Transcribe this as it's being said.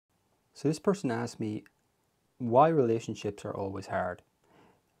So this person asked me why relationships are always hard.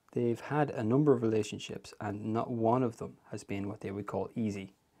 They've had a number of relationships and not one of them has been what they would call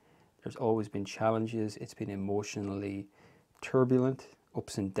easy. There's always been challenges. It's been emotionally turbulent,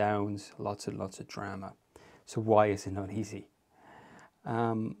 ups and downs, lots and lots of drama. So why is it not easy?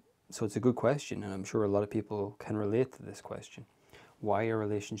 So it's a good question, and I'm sure a lot of people can relate to this question. Why are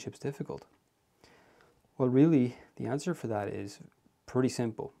relationships difficult? Well, really, the answer for that is pretty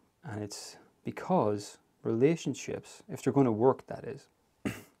simple, and it's because relationships, if they're going to work, that is,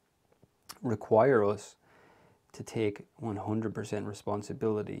 require us to take 100%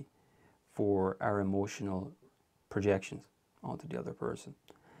 responsibility for our emotional projections onto the other person,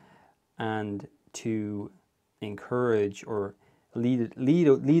 and to encourage or lead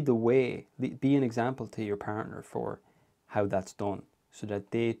the way, be an example to your partner for how that's done, so that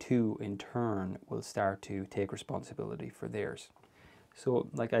they too in turn will start to take responsibility for theirs. So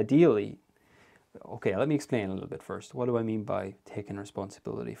like ideally, okay, let me explain a little bit first. What do I mean by taking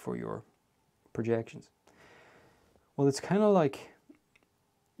responsibility for your projections? Well, it's kind of like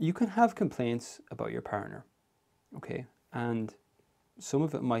you can have complaints about your partner, okay? And some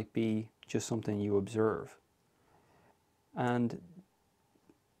of it might be just something you observe. And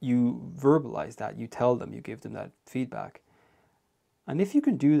you verbalize that, you tell them, you give them that feedback. And if you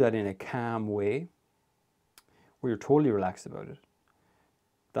can do that in a calm way, where you're totally relaxed about it,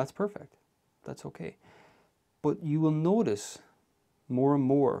 that's perfect. That's okay. But you will notice more and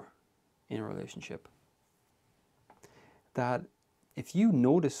more in a relationship that if you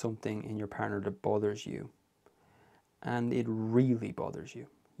notice something in your partner that bothers you, and it really bothers you,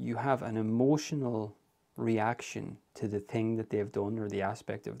 you have an emotional reaction to the thing that they've done or the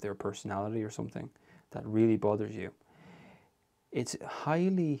aspect of their personality or something that really bothers you, it's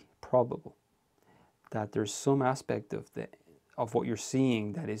highly probable that there's some aspect of what you're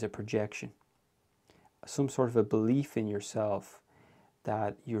seeing that is a projection, some sort of a belief in yourself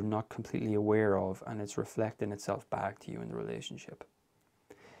that you're not completely aware of, and it's reflecting itself back to you in the relationship.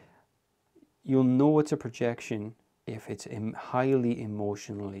 You'll know it's a projection if it's highly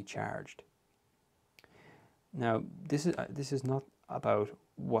emotionally charged. Now, this is not about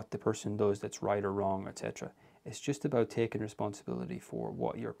what the person does that's right or wrong, etc. It's just about taking responsibility for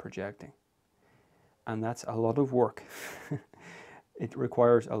what you're projecting. And that's a lot of work. It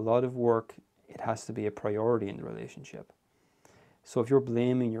requires a lot of work. It has to be a priority in the relationship. So if you're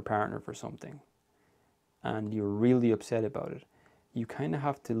blaming your partner for something and you're really upset about it, you kind of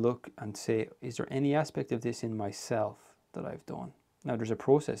have to look and say, is there any aspect of this in myself that I've done? Now there's a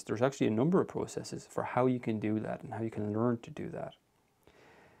process, there's actually a number of processes for how you can do that and how you can learn to do that.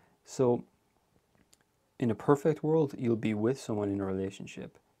 So in a perfect world, you'll be with someone in a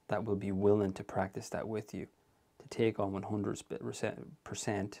relationship that will be willing to practice that with you, to take on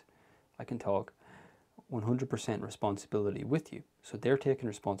 100%, I can talk, 100% responsibility with you. So they're taking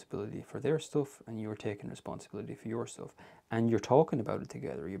responsibility for their stuff and you're taking responsibility for your stuff. And you're talking about it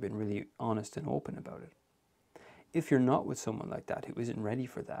together. You've been really honest and open about it. If you're not with someone like that who isn't ready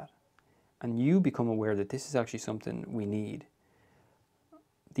for that, and you become aware that this is actually something we need,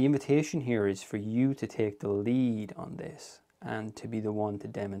 the invitation here is for you to take the lead on this and to be the one to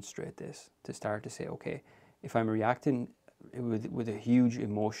demonstrate this, to start to say, okay, if I'm reacting with a huge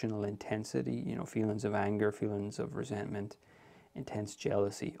emotional intensity, you know, feelings of anger, feelings of resentment, intense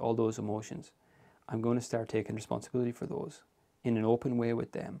jealousy, all those emotions, I'm going to start taking responsibility for those in an open way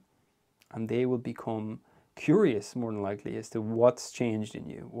with them. And they will become curious, more than likely, as to what's changed in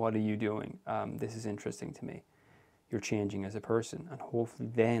you. What are you doing? This is interesting to me. You're changing as a person, and hopefully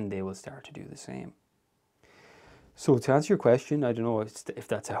then they will start to do the same. So to answer your question, I don't know if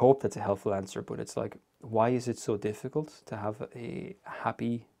that's, I hope that's a helpful answer, but it's like, why is it so difficult to have a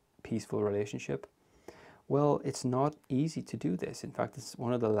happy, peaceful relationship? Well, it's not easy to do this. In fact, it's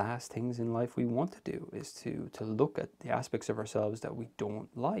one of the last things in life we want to do, is to look at the aspects of ourselves that we don't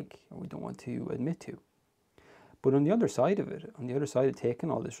like or we don't want to admit to. But on the other side of it, on the other side of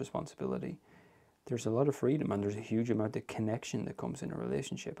taking all this responsibility, there's a lot of freedom and there's a huge amount of connection that comes in a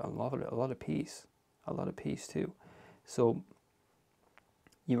relationship, a lot of peace too. So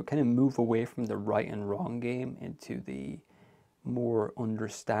you kind of move away from the right and wrong game into the more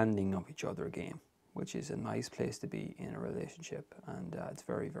understanding of each other game, which is a nice place to be in a relationship, and it's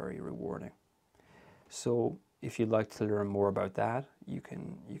very, very rewarding. So if you'd like to learn more about that, you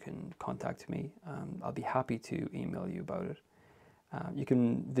can contact me. I'll be happy to email you about it. You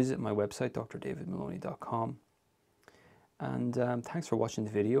can visit my website, drdavidmaloney.com. And thanks for watching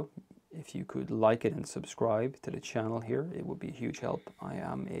the video. If you could like it and subscribe to the channel here, it would be a huge help. I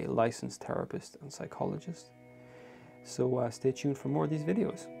am a licensed therapist and psychologist. So stay tuned for more of these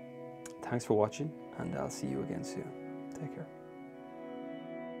videos. thanks for watching, and I'll see you again soon. Take care.